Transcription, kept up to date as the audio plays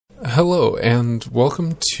Hello, and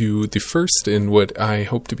welcome to the first in what I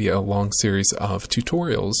hope to be a long series of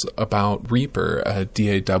tutorials about REAPER, a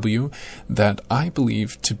DAW that I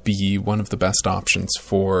believe to be one of the best options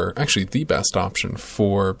for, actually the best option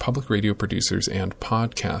for public radio producers and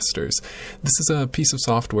podcasters. This is a piece of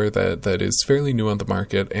software that is fairly new on the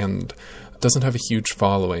market and doesn't have a huge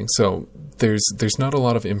following, so there's not a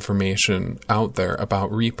lot of information out there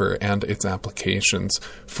about REAPER and its applications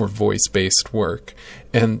for voice-based work.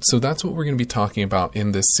 And so that's what we're going to be talking about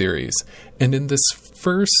in this series. And in this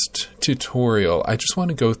first tutorial, I just want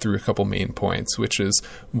to go through a couple main points, which is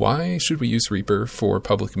why should we use REAPER for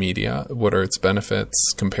public media? What are its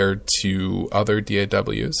benefits compared to other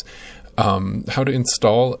DAWs? How to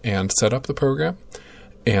install and set up the program,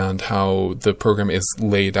 and how the program is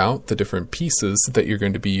laid out, the different pieces that you're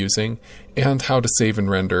going to be using, and how to save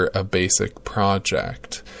and render a basic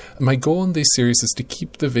project. My goal in these series is to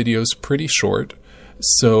keep the videos pretty short,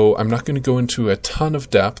 so I'm not going to go into a ton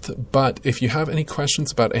of depth, but if you have any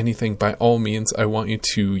questions about anything, by all means, I want you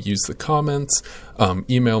to use the comments,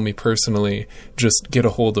 email me personally, just get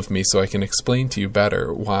a hold of me so I can explain to you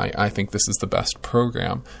better why I think this is the best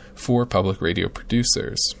program for public radio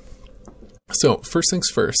producers. So, first things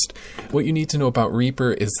first, what you need to know about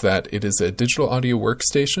REAPER is that it is a digital audio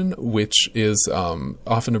workstation, which is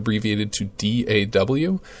often abbreviated to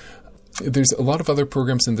DAW. There's a lot of other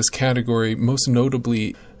programs in this category, most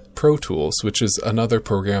notably Pro Tools, which is another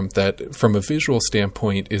program that, from a visual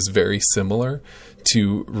standpoint, is very similar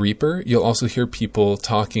to REAPER. You'll also hear people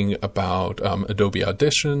talking about Adobe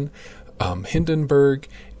Audition, Hindenburg,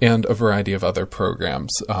 and a variety of other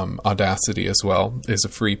programs. Audacity as well is a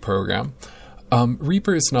free program.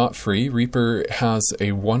 REAPER is not free. REAPER has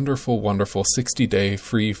a wonderful 60-day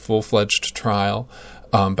free full-fledged trial,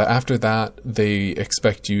 but after that they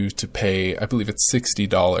expect you to pay, I believe it's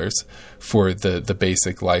 $60 for the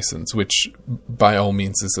basic license, which by all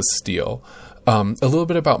means is a steal. A little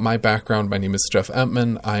bit about my background. My name is Jeff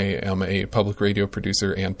Emtman. I am a public radio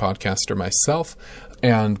producer and podcaster myself.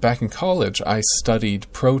 And back in college, I studied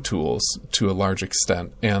Pro Tools to a large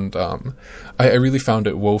extent. And I really found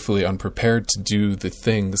it woefully unprepared to do the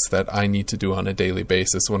things that I need to do on a daily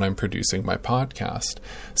basis when I'm producing my podcast.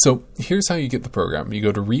 So here's how you get the program. You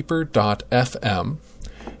go to reaper.fm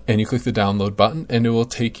and you click the download button, and it will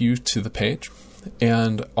take you to the page.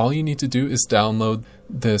 And all you need to do is download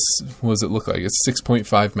this. What does it look like? It's 6.5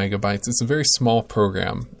 megabytes. It's a very small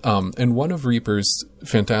program. And one of REAPER's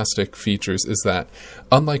fantastic features is that,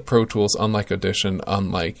 unlike Pro Tools, unlike Audition,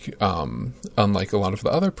 unlike a lot of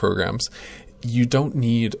the other programs, you don't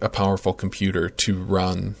need a powerful computer to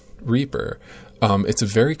run REAPER. It's a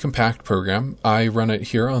very compact program. I run it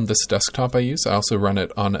here on this desktop I use. I also run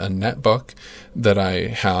it on a netbook that I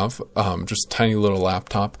have, just a tiny little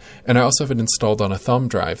laptop. And I also have it installed on a thumb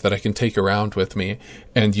drive that I can take around with me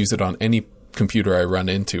and use it on any computer I run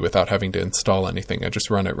into without having to install anything. I just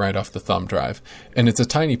run it right off the thumb drive. And it's a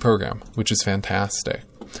tiny program, which is fantastic.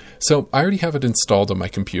 So I already have it installed on my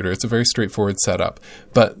computer. It's a very straightforward setup.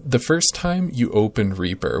 But the first time you open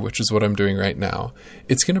REAPER, which is what I'm doing right now,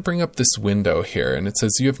 it's going to bring up this window here, and it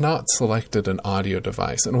says you have not selected an audio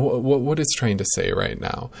device. And what it's trying to say right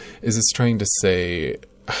now is it's trying to say,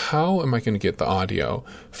 how am I going to get the audio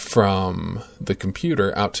from the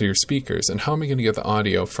computer out to your speakers? And how am I going to get the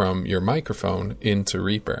audio from your microphone into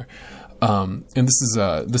REAPER? And this is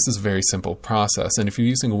a very simple process. And if you're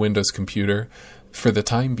using a Windows computer, for the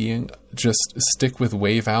time being, just stick with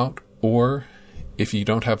Wave Out, or if you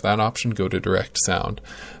don't have that option, go to Direct Sound.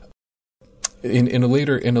 In a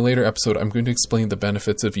later episode, I'm going to explain the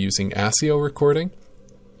benefits of using ASIO recording,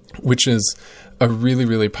 which is a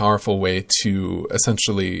really powerful way to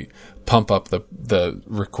essentially pump up the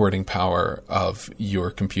recording power of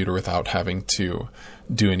your computer without having to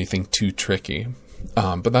do anything too tricky.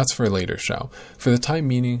 But that's for a later show. For the time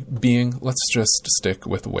being, let's just stick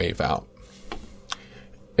with Wave Out.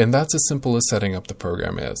 And that's as simple as setting up the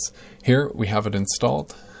program is. Here we have it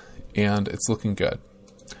installed, and it's looking good.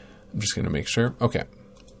 I'm just going to make sure. Okay.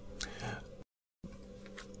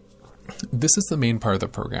 This is the main part of the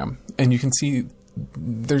program, and you can see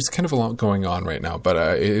there's kind of a lot going on right now, but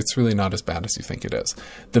it's really not as bad as you think it is.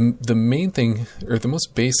 The main thing, or the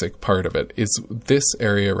most basic part of it, is this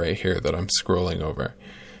area right here that I'm scrolling over.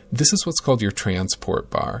 This is what's called your transport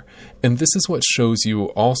bar, and this is what shows you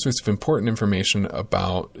all sorts of important information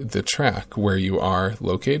about the track, where you are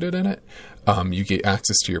located in it. You get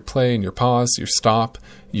access to your play and your pause, your stop,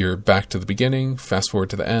 your back to the beginning, fast forward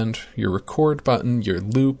to the end, your record button, your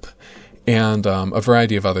loop, and a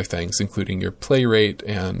variety of other things, including your play rate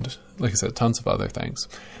and like I said, tons of other things.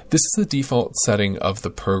 This is the default setting of the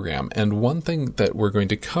program, and one thing that we're going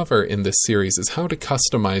to cover in this series is how to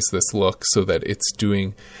customize this look so that it's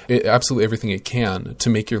doing absolutely everything it can to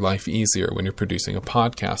make your life easier when you're producing a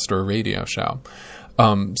podcast or a radio show.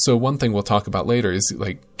 So one thing we'll talk about later is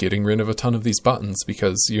like getting rid of a ton of these buttons,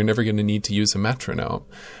 because you're never going to need to use a metronome.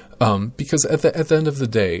 Because at the end of the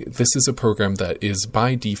day, this is a program that is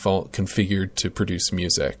by default configured to produce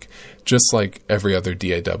music, just like every other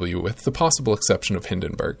DAW, with the possible exception of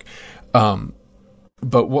Hindenburg.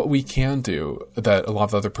 But what we can do that a lot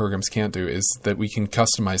of other programs can't do is that we can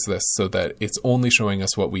customize this so that it's only showing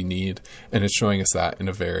us what we need, and it's showing us that in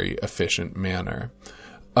a very efficient manner.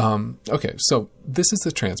 Okay, so this is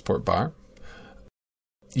the transport bar.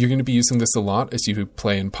 You're going to be using this a lot as you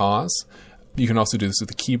play and pause. You can also do this with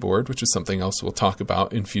the keyboard, which is something else we'll talk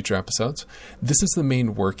about in future episodes. This is the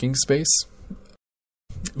main working space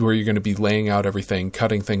where you're going to be laying out everything,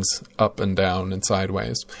 cutting things up and down and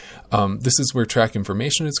sideways. This is where track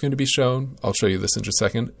information is going to be shown. I'll show you this in just a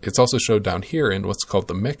second. It's also shown down here in what's called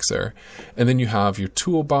the mixer. And then you have your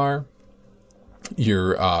toolbar,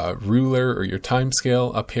 your ruler or your time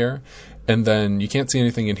scale up here. And then you can't see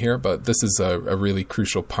anything in here, but this is a really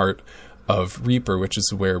crucial part of REAPER, which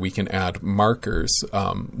is where we can add markers,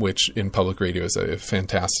 which in public radio is a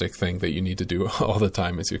fantastic thing that you need to do all the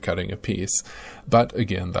time as you're cutting a piece. But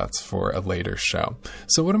again, that's for a later show.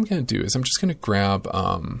 So what I'm going to do is I'm just going to grab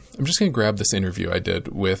this interview I did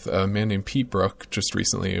with a man named Pete Brook just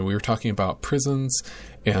recently, and we were talking about prisons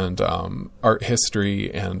and art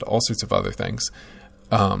history and all sorts of other things.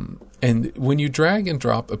 And when you drag and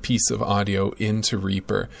drop a piece of audio into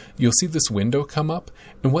REAPER, you'll see this window come up.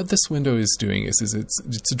 And what this window is doing is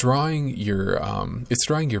it's drawing your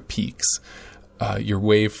peaks. Your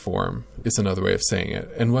waveform is another way of saying it.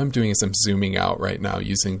 And what I'm doing is I'm zooming out right now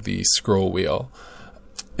using the scroll wheel.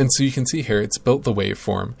 And so you can see here, it's built the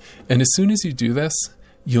waveform. And as soon as you do this,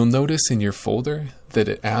 you'll notice in your folder that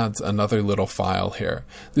it adds another little file here.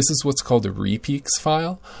 This is what's called a repeaks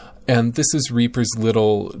file. And this is REAPER's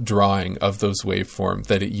little drawing of those waveform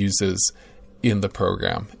that it uses in the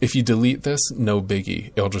program. If you delete this, no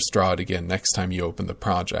biggie. It'll just draw it again next time you open the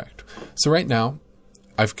project. So right now,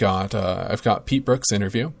 I've got Pete Brook's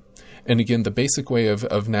interview. And again, the basic way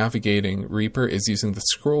of navigating REAPER is using the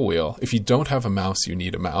scroll wheel. If you don't have a mouse, you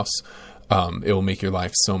need a mouse. It will make your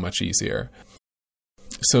life so much easier.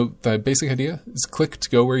 So the basic idea is click to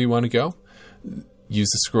go where you want to go.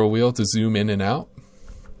 Use the scroll wheel to zoom in and out.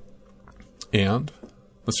 And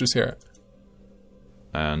let's just hear it.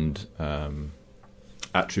 And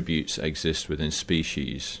attributes exist within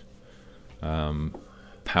species. Power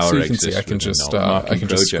so you can see, I can just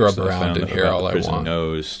scrub around in here all I want.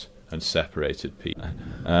 Nosed and separated people.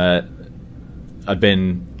 I'd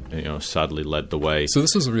been, sadly led the way. So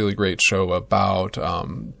this was a really great show about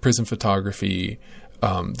prison photography.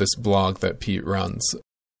 This blog that Pete runs,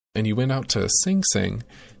 and he went out to Sing Sing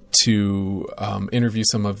to interview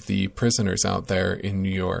some of the prisoners out there in New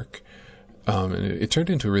York. And it turned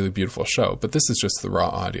into a really beautiful show, but this is just the raw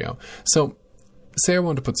audio. So say I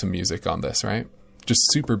wanted to put some music on this, right? Just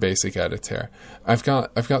super basic edits here. I've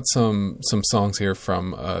got some songs here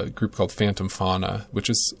from a group called Phantom Fauna, which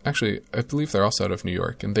is actually, I believe they're also out of New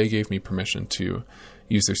York, and they gave me permission to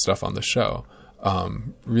use their stuff on the show.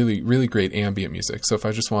 Really, really great ambient music. So if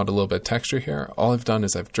I just wanted a little bit of texture here, all I've done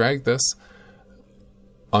is I've dragged this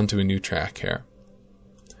onto a new track here.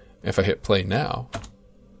 If I hit play now,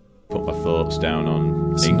 put my thoughts down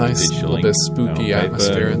on it's a nice little bit spooky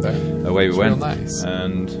atmosphere in there. Away we went, nice.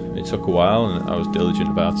 And it took a while, and I was diligent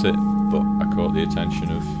about it, but I caught the attention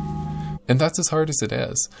of. And that's as hard as it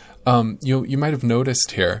is. You might have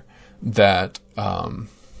noticed here that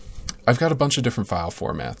I've got a bunch of different file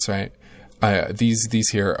formats, right? These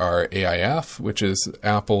here are AIF, which is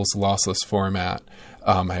Apple's lossless format.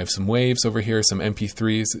 I have some waves over here, some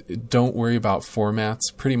MP3s. Don't worry about formats.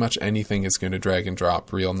 Pretty much anything is going to drag and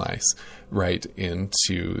drop real nice right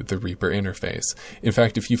into the REAPER interface. In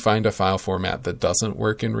fact, if you find a file format that doesn't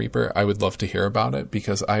work in REAPER, I would love to hear about it,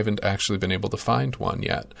 because I haven't actually been able to find one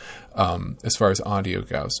yet as far as audio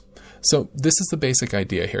goes. So this is the basic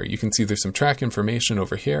idea here. You can see there's some track information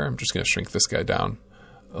over here. I'm just going to shrink this guy down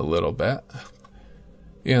a little bit.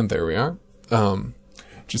 And there we are.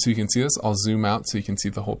 Just so you can see this, I'll zoom out so you can see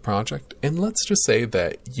the whole project. And let's just say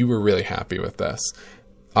that you were really happy with this.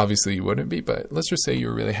 Obviously you wouldn't be, but let's just say you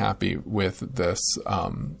were really happy with this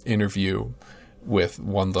interview with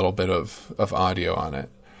one little bit of audio on it.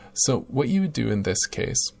 So what you would do in this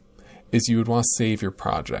case is you would want to save your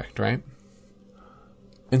project, right?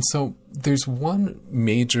 And so there's one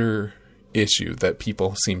major issue that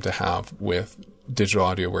people seem to have with digital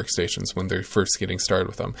audio workstations when they're first getting started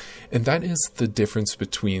with them. And that is the difference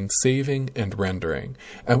between saving and rendering.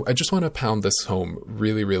 I just want to pound this home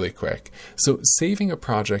really, really quick. So saving a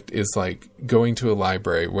project is like going to a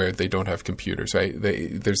library where they don't have computers, right?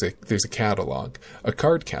 There's a catalog, a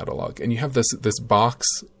card catalog, and you have this box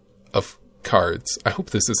of cards. I hope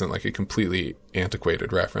this isn't like a completely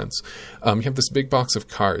antiquated reference. You have this big box of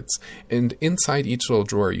cards, and inside each little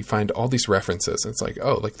drawer you find all these references. It's like,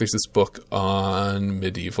 oh, like there's this book on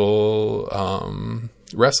medieval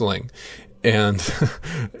wrestling, and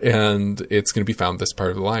and it's going to be found this part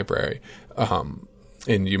of the library.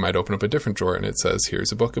 And you might open up a different drawer and it says,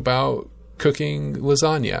 here's a book about cooking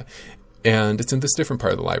lasagna. And it's in this different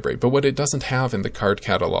part of the library. But what it doesn't have in the card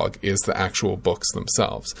catalog is the actual books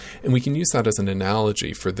themselves. And we can use that as an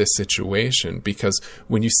analogy for this situation, because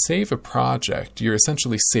when you save a project, you're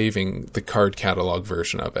essentially saving the card catalog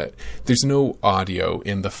version of it. There's no audio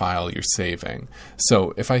in the file you're saving.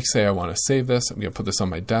 So if I say I want to save this, I'm going to put this on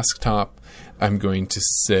my desktop. I'm going to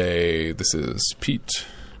say this is Pete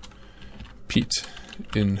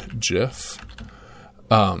in Jeff.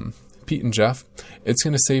 Pete and Jeff, it's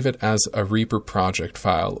going to save it as a Reaper project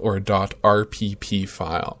file or a .rpp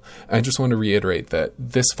file. I just want to reiterate that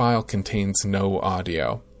this file contains no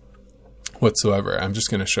audio whatsoever. I'm just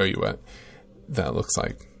going to show you what that looks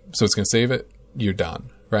like. So it's going to save it. You're done,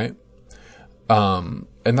 right?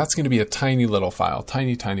 And that's going to be a tiny little file,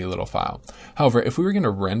 tiny little file. However, if we were going to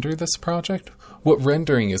render this project, what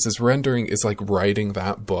rendering is rendering is like writing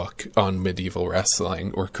that book on medieval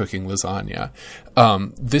wrestling or cooking lasagna.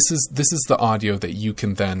 This is the audio that you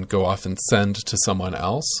can then go off and send to someone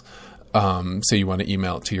else. Say you want to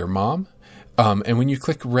email it to your mom. And when you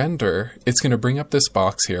click render, it's going to bring up this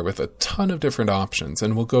box here with a ton of different options.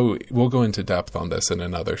 And we'll go into depth on this in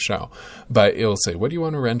another show. But it'll say, what do you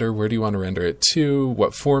want to render? Where do you want to render it to?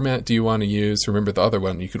 What format do you want to use? Remember the other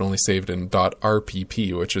one, you could only save it in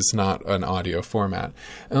 .rpp, which is not an audio format.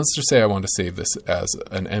 And let's just say I want to save this as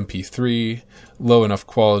an MP3, low enough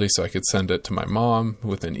quality so I could send it to my mom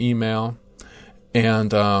with an email.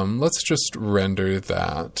 And let's just render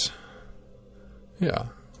that. Yeah,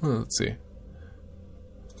 well, let's see.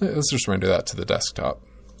 Let's just render that to the desktop.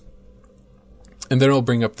 And then it'll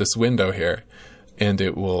bring up this window here, and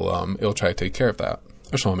it'll try to take care of that. I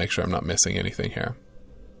just want to make sure I'm not missing anything here.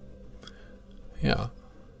 Yeah.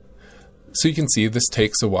 So you can see this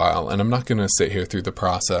takes a while, and I'm not going to sit here through the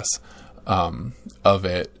process of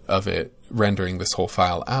it rendering this whole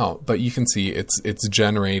file out, but you can see it's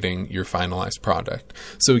generating your finalized product.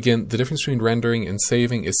 So again, the difference between rendering and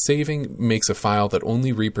saving is saving makes a file that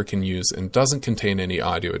only Reaper can use and doesn't contain any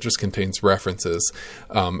audio. It just contains references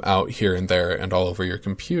out here and there and all over your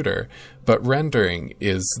computer. But rendering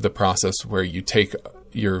is the process where you take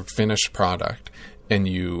your finished product and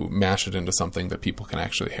you mash it into something that people can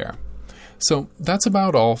actually hear. So that's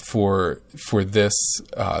about all for this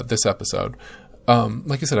episode.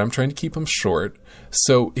 Like I said, I'm trying to keep them short.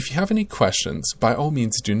 So if you have any questions, by all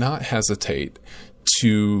means, do not hesitate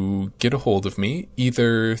to get a hold of me,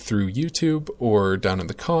 either through YouTube or down in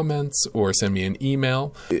the comments, or send me an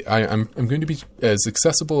email. I'm going to be as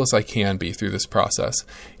accessible as I can be through this process.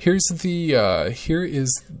 Here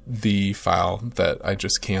is the file that I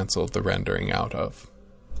just canceled the rendering out of.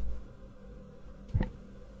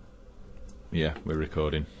 Yeah, we're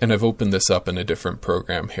recording. And I've opened this up in a different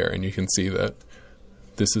program here, and you can see that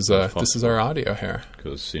this is our audio here.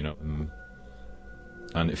 Because,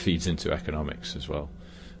 and it feeds into economics as well.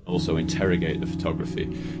 Also interrogate the photography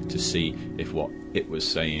to see if what it was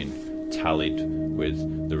saying tallied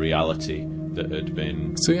with the reality that had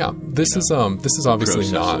been. So yeah, this is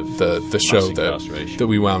obviously not the show that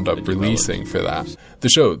we wound up releasing for that. The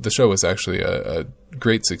show was actually a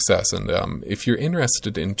great success, and if you're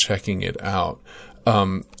interested in checking it out,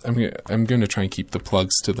 I'm going to try and keep the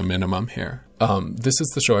plugs to the minimum here. This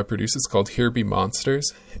is the show I produce. It's called Here Be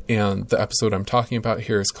Monsters, and the episode I'm talking about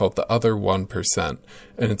here is called The Other 1%,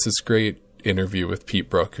 and it's this great interview with Pete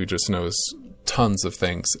Brook, who just knows tons of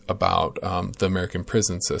things about the American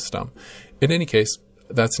prison system. In any case,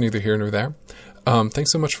 that's neither here nor there.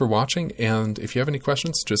 Thanks so much for watching, and if you have any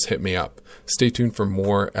questions, just hit me up. Stay tuned for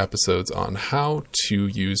more episodes on how to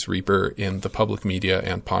use Reaper in the public media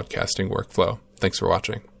and podcasting workflow. Thanks for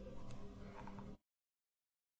watching.